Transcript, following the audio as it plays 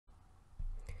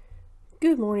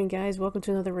Good morning, guys. Welcome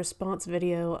to another response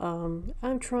video.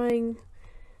 I'm trying,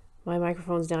 my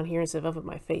microphone's down here instead of up at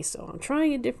my face, so I'm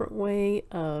trying a different way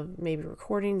of maybe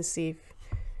recording to see if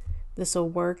this will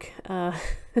work.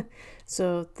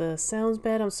 So if the sound's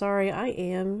bad, I'm sorry. I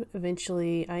am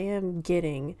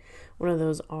getting one of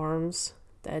those arms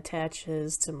that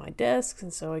attaches to my desk,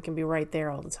 and so it can be right there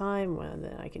all the time, and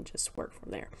then I can just work from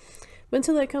there. But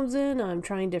until that comes in, I'm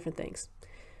trying different things.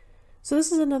 So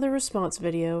this is another response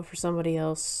video for somebody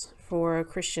else, for a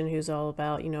Christian who's all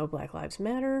about, Black Lives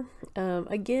Matter.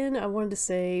 Again, I wanted to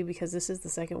say, because this is the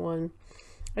second one,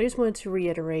 I just wanted to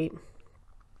reiterate,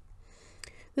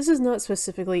 this is not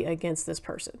specifically against this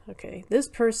person, okay? This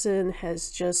person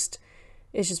is just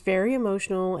very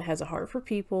emotional, has a heart for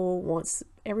people, wants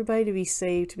everybody to be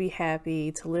saved, to be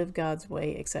happy, to live God's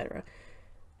way, etc.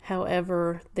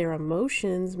 However, their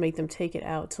emotions make them take it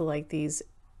out to like these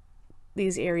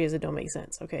areas that don't make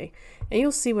sense, okay? And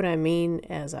you'll see what I mean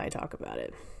as I talk about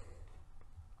it.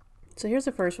 So here's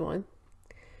the first one.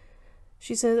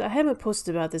 She says, I haven't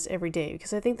posted about this every day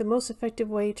because I think the most effective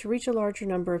way to reach a larger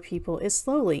number of people is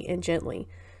slowly and gently.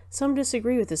 Some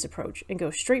disagree with this approach and go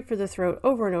straight for the throat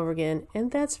over and over again,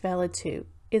 and that's valid too.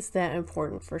 It's that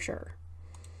important for sure.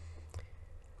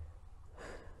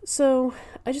 So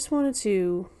I just wanted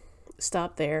to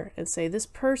stop there and say this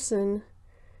person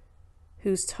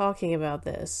who's talking about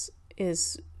this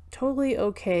is totally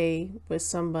okay with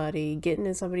somebody getting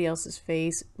in somebody else's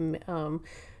face,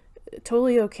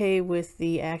 totally okay with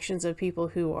the actions of people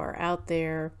who are out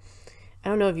there. I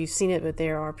don't know if you've seen it, but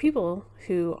there are people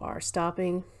who are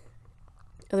stopping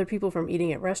other people from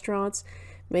eating at restaurants,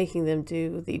 making them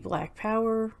do the Black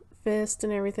Power fist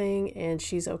and everything, and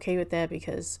she's okay with that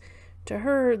because to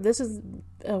her, this is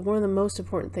one of the most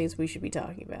important things we should be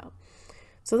talking about.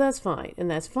 So that's fine, and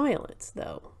that's violence,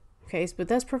 though, okay? But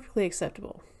that's perfectly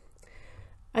acceptable.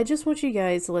 I just want you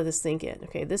guys to let this sink in,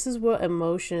 okay? This is what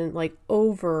emotion, like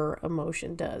over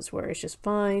emotion does, where it's just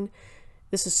fine.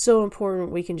 This is so important.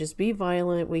 We can just be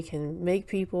violent. We can make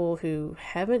people who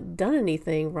haven't done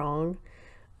anything wrong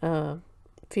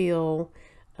feel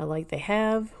like they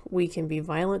have. We can be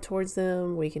violent towards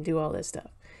them. We can do all this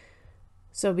stuff.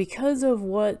 So because of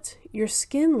what your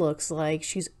skin looks like,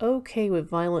 she's okay with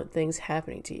violent things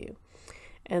happening to you.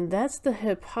 And that's the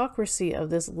hypocrisy of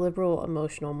this liberal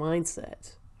emotional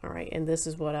mindset. All right, and this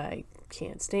is what I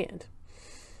can't stand.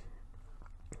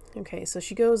 Okay, so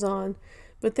she goes on,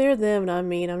 but they're them and I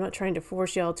mean, I'm not trying to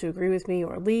force y'all to agree with me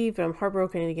or leave, but I'm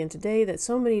heartbroken again today that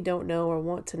so many don't know or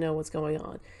want to know what's going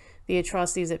on. The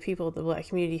atrocities that people of the Black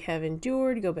community have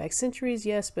endured go back centuries,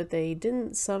 yes, but they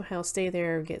didn't somehow stay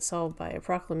there or get solved by a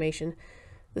proclamation.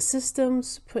 The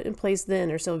systems put in place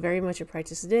then are still very much in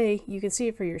practice today. You can see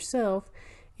it for yourself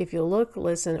if you look,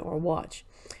 listen, or watch.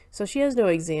 So she has no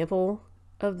example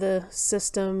of the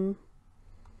systems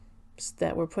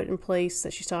that were put in place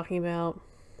that she's talking about.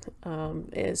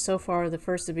 So far,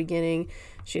 the beginning,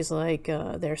 she's like,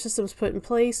 there are systems put in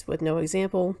place with no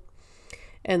example.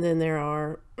 And then there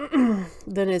are,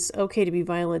 then it's okay to be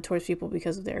violent towards people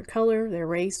because of their color, their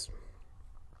race.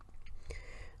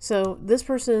 So this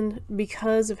person,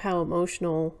 because of how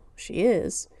emotional she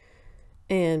is,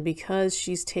 and because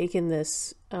she's taken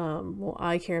this, well,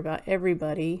 I care about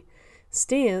everybody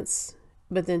stance,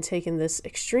 but then taken this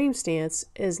extreme stance,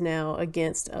 is now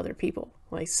against other people.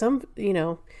 Like some,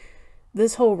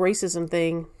 this whole racism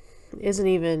thing isn't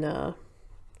even,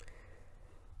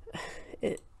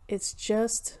 it's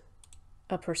just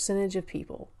a percentage of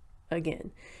people.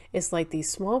 Again, it's like these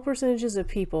small percentages of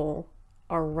people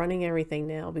are running everything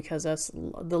now, because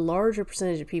the larger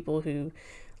percentage of people who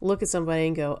look at somebody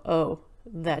and go, oh,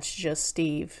 that's just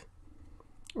Steve,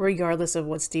 regardless of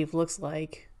what Steve looks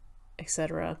like,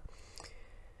 etc.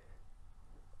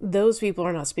 Those people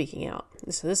are not speaking out.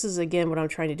 So this is, again, what I'm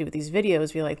trying to do with these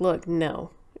videos, be like, look,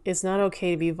 no, it's not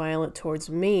okay to be violent towards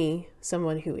me,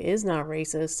 someone who is not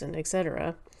racist and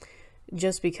etc.,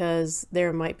 just because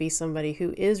there might be somebody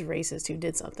who is racist who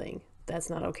did something. That's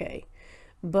not okay.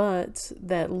 But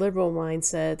that liberal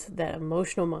mindset, that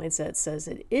emotional mindset says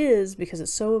it is, because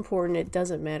it's so important, it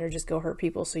doesn't matter, just go hurt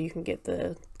people so you can get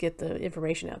the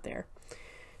information out there.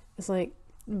 It's like,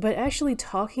 but actually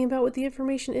talking about what the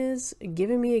information is,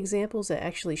 giving me examples that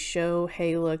actually show,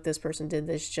 hey, look, this person did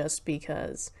this just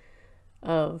because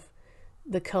of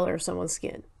the color of someone's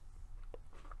skin.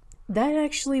 That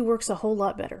actually works a whole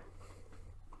lot better.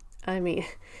 I mean,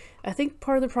 I think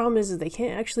part of the problem is they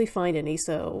can't actually find any,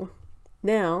 so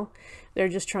now they're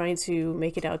just trying to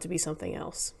make it out to be something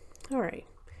else. All right,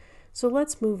 so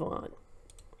let's move on.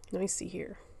 Let me see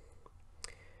here.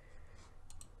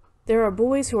 There are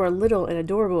boys who are little and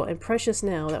adorable and precious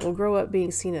now that will grow up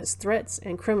being seen as threats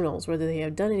and criminals, whether they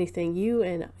have done anything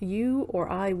you or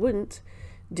I wouldn't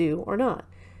do or not.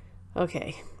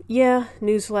 Okay, yeah,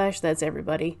 newsflash, that's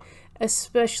everybody,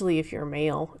 especially if you're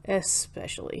male,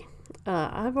 especially.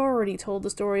 I've already told the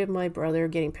story of my brother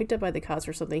getting picked up by the cops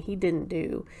for something he didn't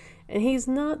do, and he's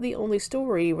not the only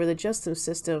story where the justice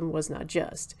system was not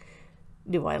just.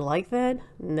 Do I like that?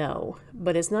 No,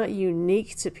 but it's not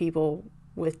unique to people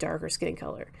with darker skin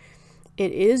color.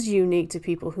 It is unique to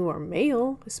people who are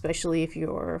male, especially if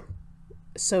you're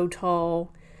so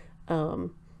tall.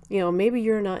 Maybe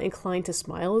you're not inclined to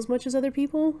smile as much as other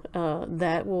people.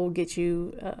 That will get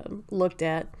you looked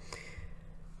at.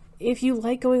 If you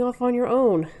like going off on your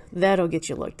own, that'll get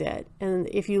you looked at. And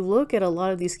if you look at a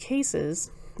lot of these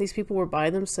cases, these people were by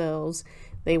themselves.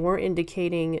 They weren't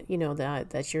indicating,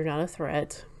 that you're not a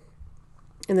threat.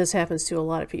 And this happens to a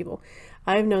lot of people.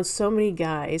 I've known so many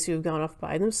guys who have gone off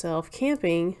by themselves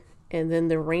camping, and then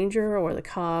the ranger or the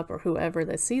cop or whoever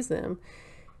that sees them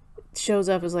shows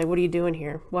up as like, what are you doing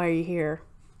here? Why are you here?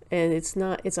 And it's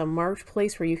a marked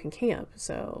place where you can camp.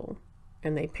 So,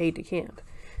 and they paid to camp.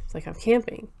 It's like, I'm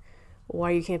camping.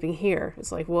 Why are you camping here?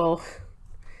 It's like, well,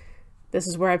 this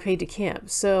is where I paid to camp.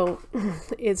 So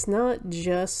it's not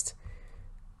just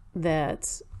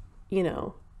that,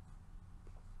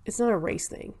 it's not a race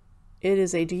thing. It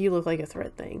is a do you look like a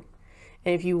threat thing.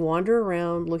 And if you wander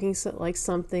around looking like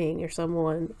something or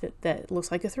someone that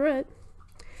looks like a threat,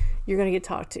 you're going to get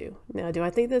talked to. Now, do I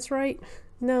think that's right?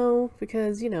 No,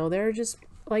 because, they're just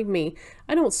like me.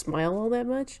 I don't smile all that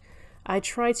much. I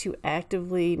try to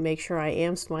actively make sure I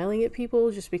am smiling at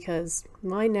people just because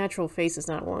my natural face is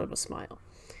not one of a smile.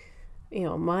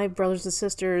 My brothers and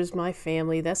sisters, my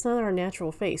family, that's not our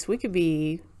natural face. We could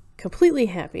be completely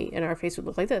happy and our face would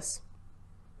look like this.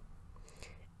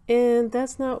 And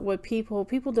that's not what people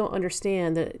don't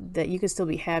understand, that you can still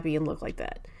be happy and look like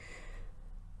that.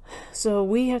 So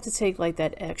we have to take like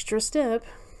that extra step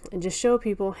and just show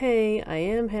people, hey, I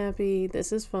am happy,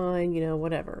 this is fine,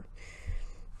 whatever.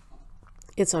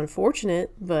 It's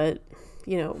unfortunate, but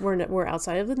we're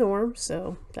outside of the norm,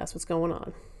 so that's what's going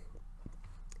on.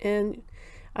 And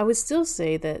I would still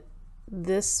say that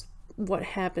what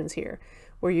happens here,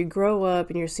 where you grow up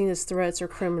and you're seen as threats or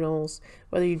criminals,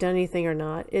 whether you've done anything or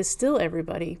not, is still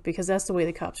everybody, because that's the way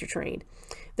the cops are trained.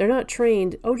 They're not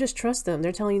trained, oh, just trust them,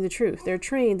 they're telling you the truth. They're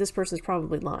trained, this person's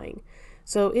probably lying.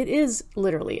 So it is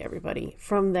literally everybody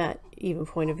from that even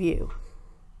point of view.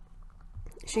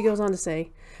 She goes on to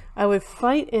say, I would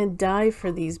fight and die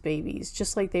for these babies,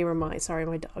 just like they were mine. Sorry,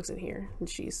 my dog's in here, and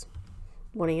she's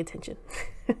wanting attention.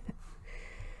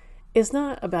 It's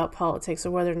not about politics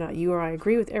or whether or not you or I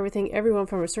agree with everything everyone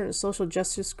from a certain social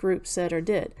justice group said or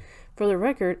did. For the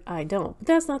record, I don't. But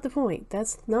that's not the point.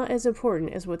 That's not as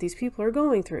important as what these people are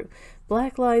going through.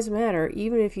 Black lives matter,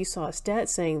 even if you saw a stat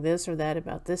saying this or that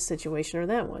about this situation or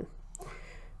that one.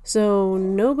 So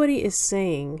nobody is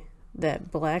saying that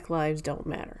black lives don't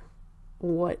matter.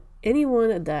 What anyone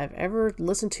that I've ever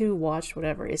listened to, watched,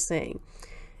 whatever is saying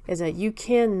is that you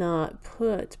cannot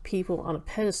put people on a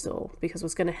pedestal, because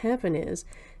what's going to happen is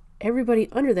everybody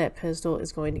under that pedestal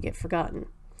is going to get forgotten.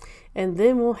 And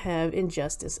then we'll have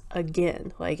injustice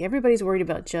again. Like, everybody's worried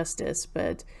about justice,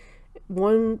 but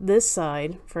this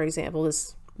side, for example,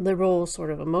 this liberal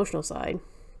sort of emotional side,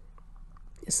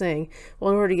 is saying, well,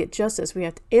 in order to get justice, we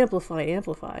have to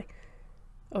amplify.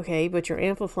 Okay, but you're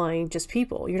amplifying just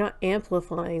people. You're not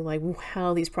amplifying like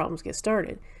how these problems get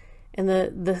started. And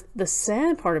the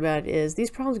sad part about it is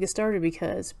these problems get started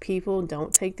because people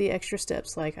don't take the extra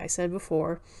steps. Like I said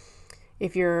before,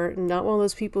 if you're not one of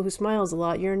those people who smiles a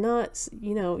lot, you're not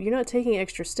taking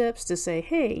extra steps to say,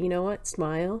 hey, you know what,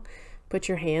 smile, put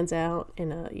your hands out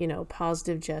in a,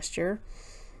 positive gesture,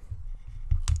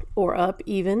 or up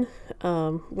even.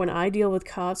 When I deal with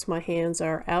cops, my hands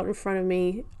are out in front of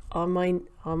me on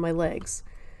my legs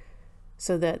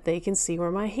so that they can see where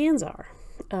my hands are.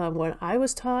 What I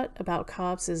was taught about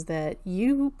cops is that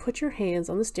you put your hands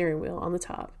on the steering wheel on the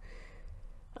top.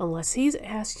 Unless he's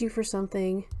asked you for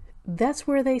something, that's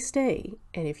where they stay.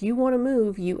 And if you want to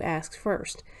move, you ask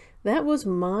first. That was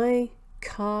my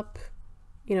cop,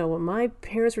 when my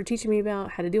parents were teaching me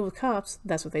about how to deal with cops,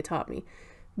 that's what they taught me.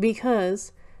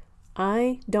 Because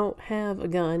I don't have a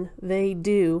gun, they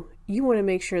do. You want to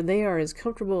make sure they are as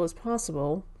comfortable as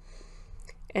possible,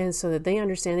 and so that they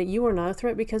understand that you are not a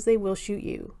threat, because they will shoot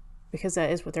you, because that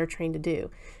is what they're trained to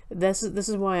do. This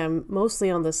is why I'm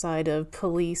mostly on the side of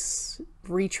police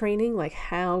retraining, like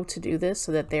how to do this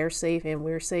so that they're safe and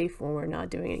we're safe when we're not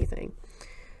doing anything.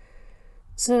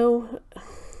 So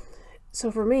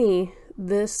for me,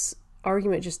 this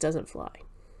argument just doesn't fly.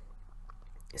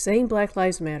 Saying Black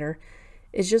Lives Matter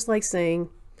is just like saying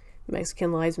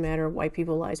Mexican lives matter, white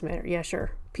people lives matter. Yeah,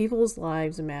 sure. People's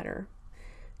lives matter.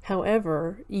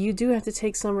 However, you do have to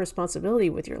take some responsibility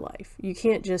with your life. You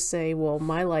can't just say, well,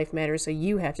 my life matters, so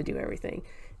you have to do everything.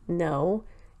 No,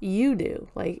 you do.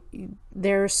 Like,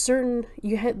 there are certain,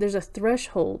 there's a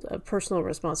threshold of personal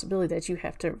responsibility that you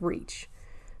have to reach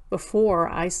before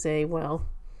I say, well,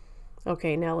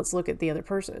 okay, now let's look at the other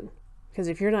person. Because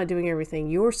if you're not doing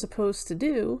everything you're supposed to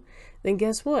do, then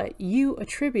guess what? You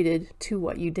attributed to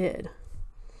what you did.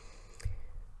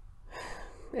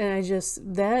 And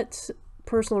that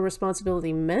personal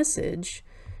responsibility message,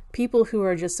 people who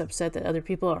are just upset that other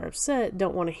people are upset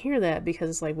don't want to hear that, because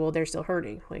it's like, well, they're still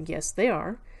hurting. Like, yes, they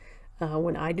are.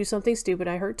 When I do something stupid,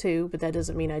 I hurt too, but that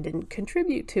doesn't mean I didn't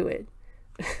contribute to it.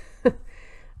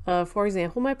 For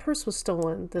example, my purse was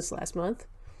stolen this last month.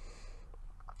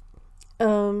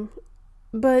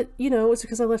 But, it's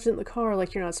because I left it in the car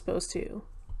like you're not supposed to.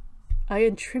 I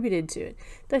attributed to it.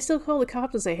 Did I still call the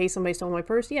cops and say, hey, somebody stole my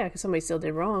purse? Yeah, because somebody still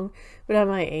did wrong. But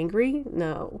am I angry?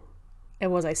 No.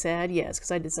 And was I sad? Yes,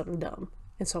 because I did something dumb.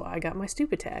 And so I got my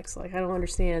stupid tax. Like, I don't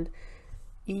understand.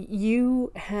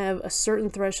 You have a certain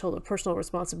threshold of personal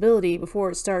responsibility before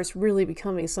it starts really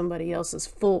becoming somebody else's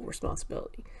full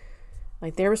responsibility.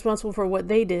 Like, they're responsible for what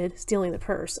they did, stealing the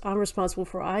purse. I'm responsible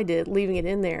for what I did, leaving it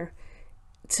in there,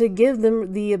 to give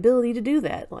them the ability to do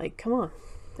that. Like, come on.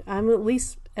 I'm at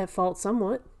least at fault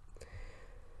somewhat.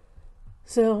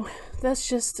 So that's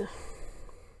just,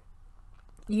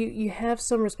 you have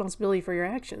some responsibility for your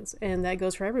actions, and that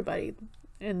goes for everybody.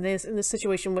 In this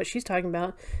situation, what she's talking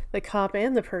about, the cop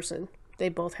and the person, they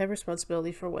both have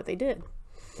responsibility for what they did.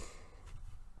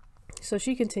 So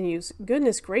she continues,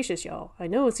 goodness gracious, y'all. I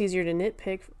know it's easier to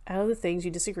nitpick out of the things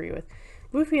you disagree with,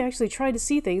 but if we actually try to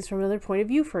see things from another point of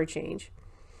view for a change?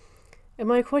 And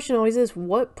my question always is,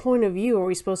 what point of view are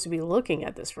we supposed to be looking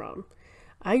at this from?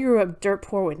 I grew up dirt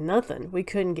poor with nothing. We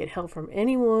couldn't get help from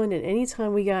anyone, and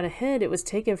anytime we got ahead, it was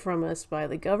taken from us by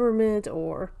the government,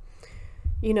 or,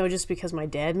 just because my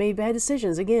dad made bad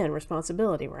decisions. Again,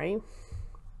 responsibility, right?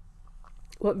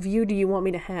 What view do you want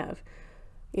me to have?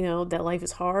 That life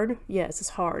is hard? Yes,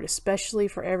 it's hard, especially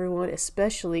for everyone,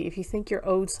 especially if you think you're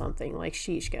owed something. Like,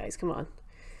 sheesh, guys, come on.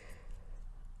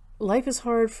 Life is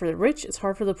hard for the rich, it's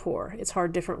hard for the poor. It's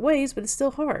hard different ways, but it's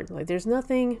still hard. Like, there's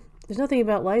nothing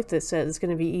about life that says it's going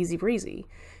to be easy breezy.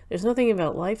 There's nothing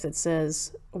about life that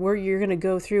says where you're going to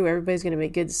go through, everybody's going to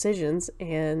make good decisions,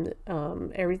 and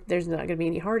there's not going to be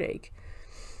any heartache.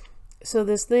 So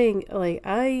this thing,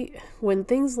 like, when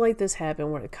things like this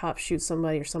happen, where the cop shoots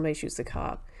somebody or somebody shoots the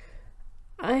cop,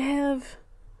 I'm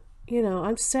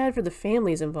sad for the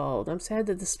families involved. I'm sad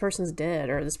that this person's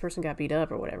dead, or this person got beat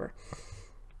up, or whatever.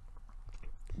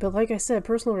 But like I said,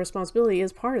 personal responsibility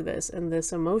is part of this, and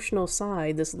this emotional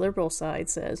side, this liberal side,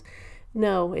 says,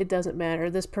 no, it doesn't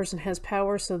matter. This person has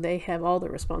power, so they have all the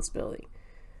responsibility.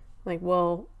 Like,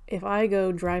 well, if I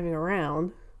go driving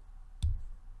around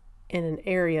in an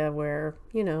area where,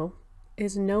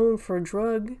 is known for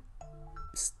drug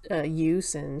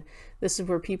use, and this is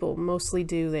where people mostly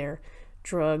do their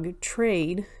drug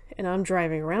trade, and I'm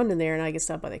driving around in there and I get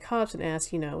stopped by the cops and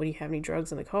asked, do you have any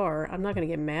drugs in the car? I'm not going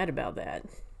to get mad about that.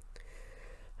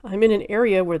 I'm in an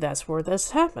area where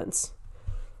this happens.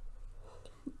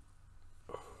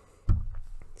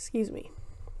 Excuse me.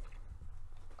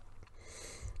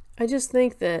 I just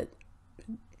think that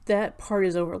part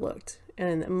is overlooked.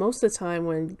 And most of the time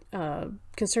when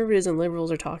conservatives and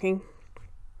liberals are talking,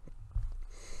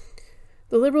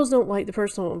 the liberals don't like the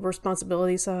personal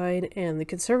responsibility side, and the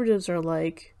conservatives are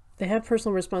like, they have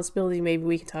personal responsibility, maybe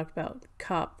we can talk about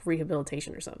cop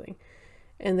rehabilitation or something.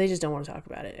 And they just don't want to talk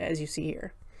about it, as you see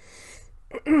here.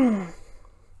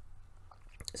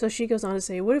 So she goes on to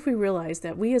say, what if we realize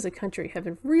that we as a country have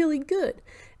been really good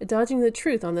at dodging the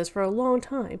truth on this for a long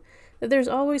time, that there's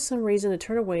always some reason to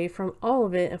turn away from all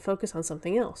of it and focus on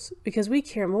something else, because we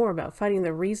care more about finding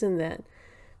that reason that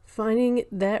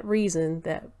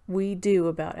we do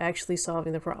about actually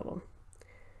solving the problem.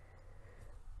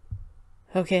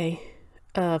 Okay,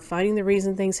 finding the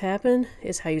reason things happen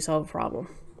is how you solve a problem.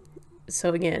 So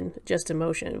again, just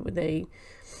emotion.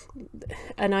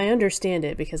 And I understand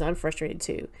it because I'm frustrated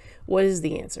too. What is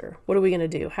the answer? What are we going to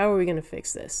do? How are we going to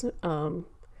fix this?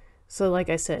 So like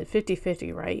I said,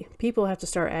 50-50, right? People have to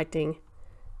start acting,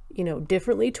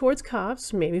 differently towards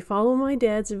cops. Maybe follow my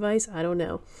dad's advice. I don't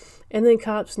know. And then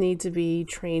cops need to be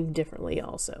trained differently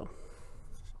also.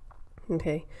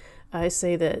 Okay. I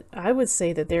would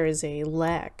say that there is a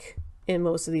lack in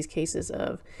most of these cases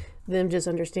of them just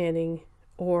understanding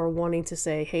or wanting to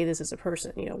say, hey, this is a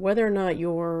person, whether or not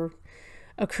you're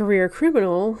a career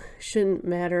criminal shouldn't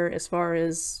matter as far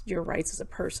as your rights as a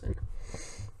person.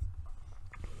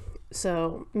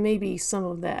 So maybe some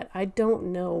of that. I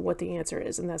don't know what the answer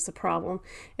is, and that's the problem.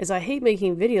 Is I hate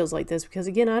making videos like this because,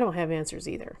 again, I don't have answers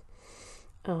either.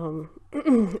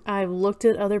 I've looked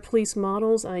at other police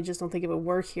models. I just don't think it would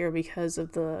work here because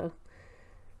of the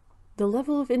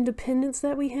level of independence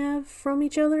that we have from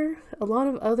each other. A lot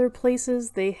of other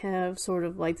places, they have sort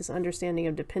of like this understanding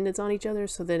of dependence on each other,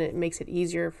 so then it makes it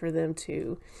easier for them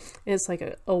to, and it's like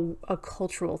a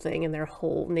cultural thing in their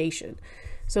whole nation.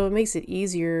 So it makes it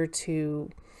easier to,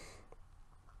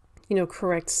 you know,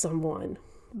 correct someone,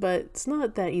 but it's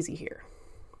not that easy here.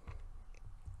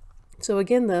 So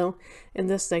again, though, in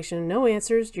this section, no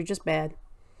answers, you're just bad.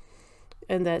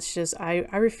 And that's just, I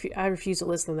refuse to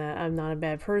listen to that. I'm not a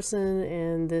bad person,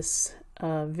 and this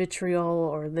vitriol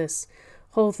or this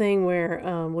whole thing where,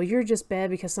 well, you're just bad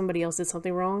because somebody else did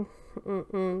something wrong.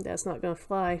 That's not going to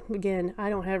fly. Again, I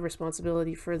don't have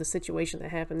responsibility for the situation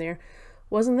that happened there.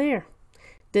 Wasn't there.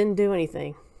 Didn't do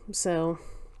anything. So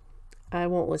I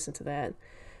won't listen to that.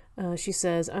 She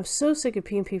says, I'm so sick of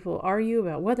seeing people argue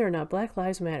about whether or not Black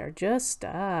Lives Matter. Just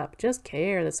stop. Just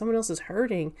care that someone else is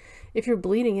hurting. If you're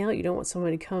bleeding out, you don't want someone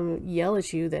to come yell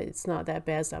at you that it's not that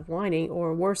bad, stop whining,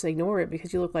 or worse, ignore it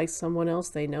because you look like someone else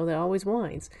they know that always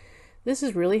whines. This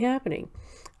is really happening.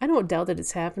 I don't doubt that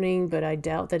it's happening, but I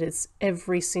doubt that it's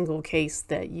every single case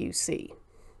that you see.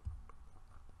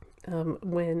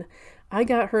 When I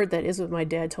got hurt, that is what my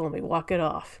dad told me, walk it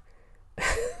off.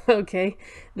 Okay,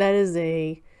 that is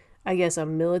I guess a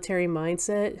military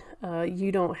mindset.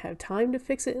 You don't have time to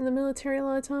fix it in the military a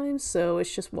lot of times, so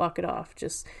it's just walk it off.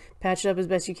 Just patch it up as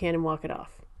best you can and walk it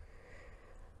off.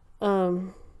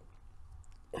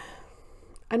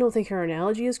 I don't think her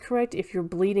analogy is correct. If you're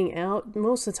bleeding out,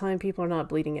 most of the time people are not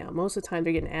bleeding out. Most of the time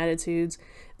they're getting attitudes.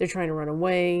 They're trying to run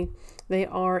away. They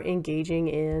are engaging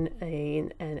in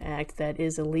an act that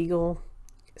is illegal.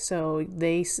 So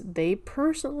they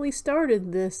personally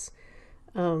started this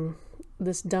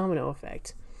this domino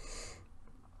effect.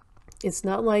 It's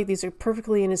not like these are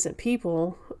perfectly innocent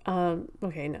people.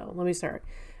 Okay, no, let me start.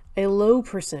 A low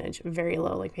percentage, very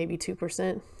low, like maybe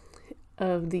 2%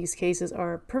 of these cases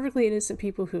are perfectly innocent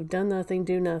people who've done nothing,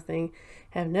 do nothing,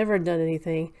 have never done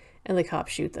anything, and the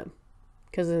cops shoot them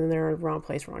because then they're in the wrong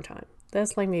place, wrong time.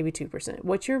 That's like maybe 2%.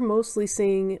 What you're mostly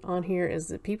seeing on here is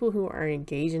the people who are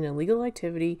engaged in illegal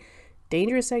activity,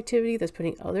 dangerous activity that's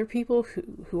putting other people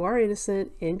who are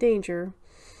innocent in danger,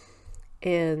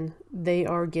 and they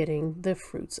are getting the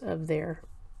fruits of their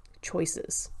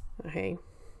choices. Okay,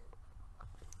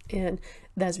 and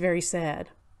that's very sad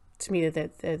to me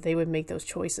that they would make those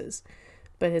choices.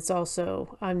 But it's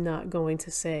also, I'm not going to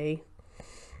say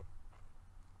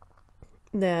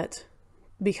that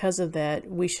because of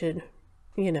that we should,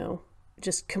 you know,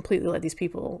 just completely let these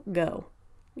people go.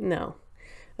 No.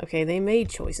 Okay, they made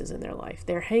choices in their life.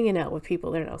 They're hanging out with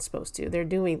people they're not supposed to. They're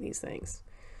doing these things.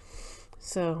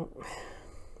 So,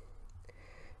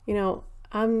 you know,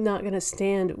 I'm not going to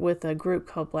stand with a group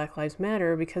called Black Lives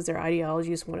Matter because their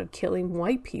ideology is one of killing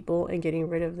white people and getting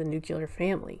rid of the nuclear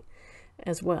family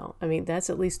as well. I mean, that's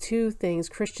at least two things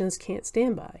Christians can't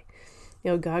stand by.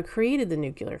 You know, God created the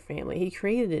nuclear family. He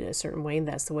created it a certain way, and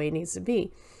that's the way it needs to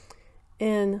be.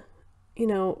 And, you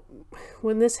know,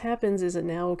 when this happens, is it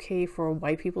now okay for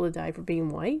white people to die for being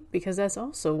white? Because that's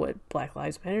also what Black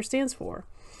Lives Matter stands for.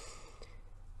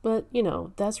 But, you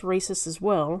know, that's racist as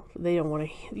well. They don't want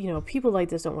to, you know, people like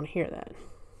this don't want to hear that.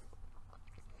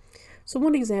 So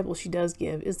one example she does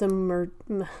give is the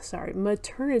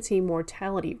maternity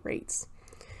mortality rates.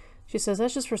 She says,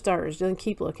 that's just for starters, then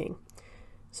keep looking.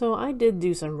 So I did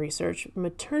do some research.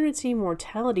 Maternity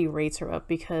mortality rates are up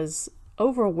because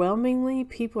overwhelmingly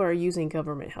people are using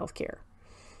government health care.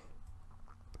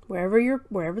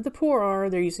 Wherever the poor are,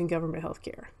 they're using government health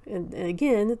care. And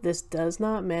again, this does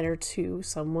not matter to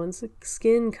someone's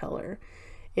skin color.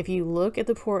 If you look at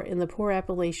the poor in the poor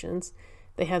Appalachians,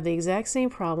 they have the exact same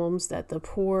problems that the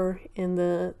poor in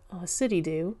the city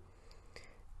do,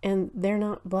 and they're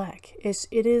not black.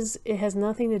 It has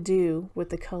nothing to do with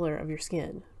the color of your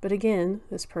skin. But again,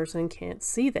 this person can't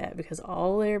see that because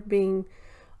all they're being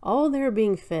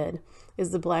fed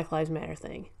is the Black Lives Matter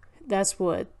thing. That's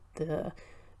what the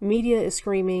media is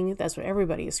screaming. That's what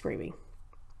everybody is screaming.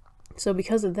 So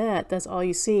because of that, that's all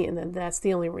you see, and then that's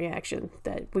the only reaction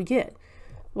that we get.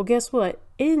 Well, guess what?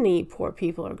 Any poor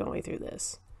people are going through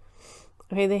this.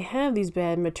 Okay, they have these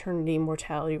bad maternity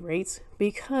mortality rates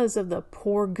because of the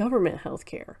poor government health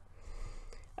care.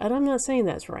 And I'm not saying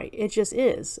that's right. It just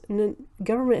is.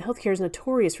 Government health care is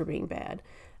notorious for being bad.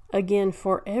 Again,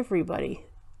 for everybody.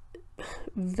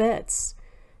 Vets,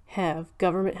 have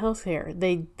government health care.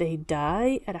 They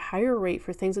die at a higher rate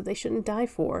for things that they shouldn't die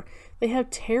for. They have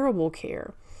terrible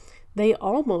care. They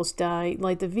almost die,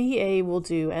 like the VA will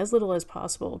do as little as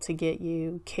possible to get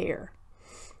you care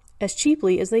as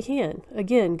cheaply as they can.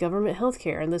 Again, government health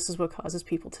care, and this is what causes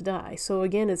people to die. So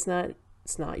again, it's not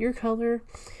your color,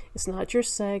 it's not your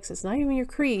sex, it's not even your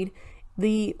creed.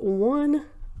 The one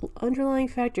underlying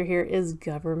factor here is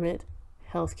government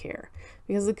health care,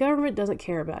 because the government doesn't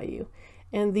care about you.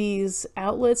 And these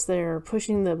outlets that are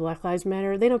pushing the Black Lives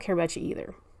Matter, they don't care about you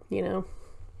either, you know?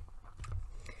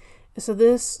 So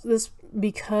this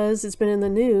because it's been in the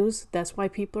news, that's why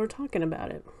people are talking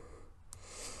about it.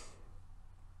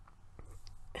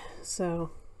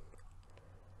 So,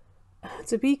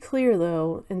 to be clear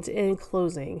though, and in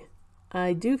closing,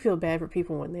 I do feel bad for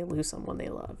people when they lose someone they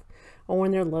love, or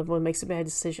when their loved one makes a bad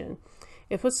decision.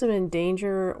 It puts them in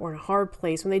danger or in a hard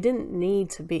place when they didn't need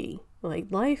to be.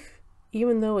 Like, life,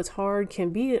 even though it's hard, can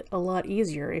be a lot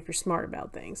easier if you're smart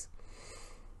about things.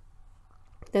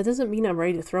 That doesn't mean I'm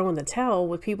ready to throw in the towel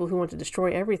with people who want to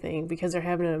destroy everything because they're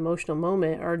having an emotional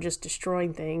moment or just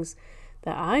destroying things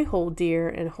that I hold dear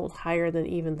and hold higher than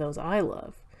even those I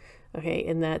love. Okay,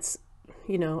 and that's,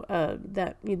 you know,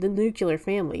 the nuclear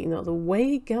family. You know, the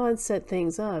way God set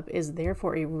things up is there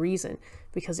for a reason,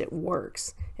 because it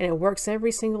works, and it works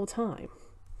every single time.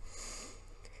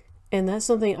 And that's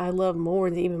something I love more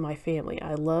than even my family.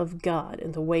 I love God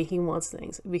and the way He wants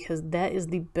things, because that is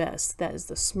the best. That is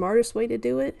the smartest way to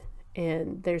do it.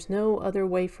 And there's no other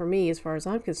way for me, as far as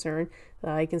I'm concerned,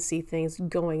 that I can see things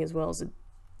going as well as it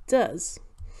does.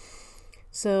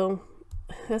 So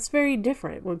that's very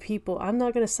different when people, I'm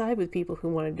not going to side with people who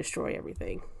want to destroy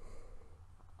everything.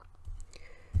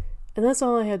 And that's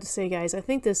all I have to say, guys. I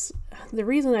think the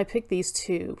reason I picked these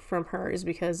two from her is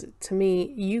because, to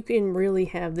me, you can really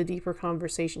have the deeper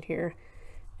conversation here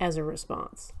as a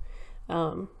response.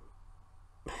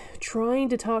 Trying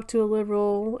to talk to a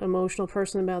liberal, emotional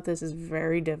person about this is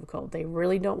very difficult. They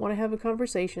really don't want to have a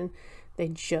conversation. They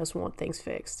just want things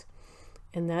fixed.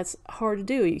 And that's hard to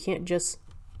do. You can't just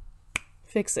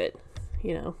fix it,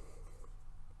 you know.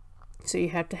 So you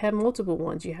have to have multiple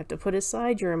ones. You have to put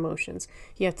aside your emotions.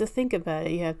 You have to think about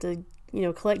it. You have to, you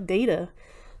know, collect data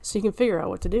so you can figure out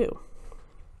what to do.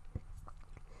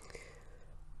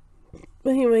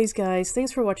 But anyways, guys,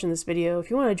 thanks for watching this video. If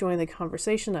you want to join the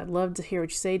conversation, I'd love to hear what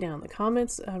you say down in the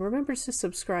comments. Remember to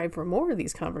subscribe for more of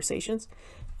these conversations,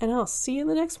 and I'll see you in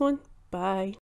the next one. Bye.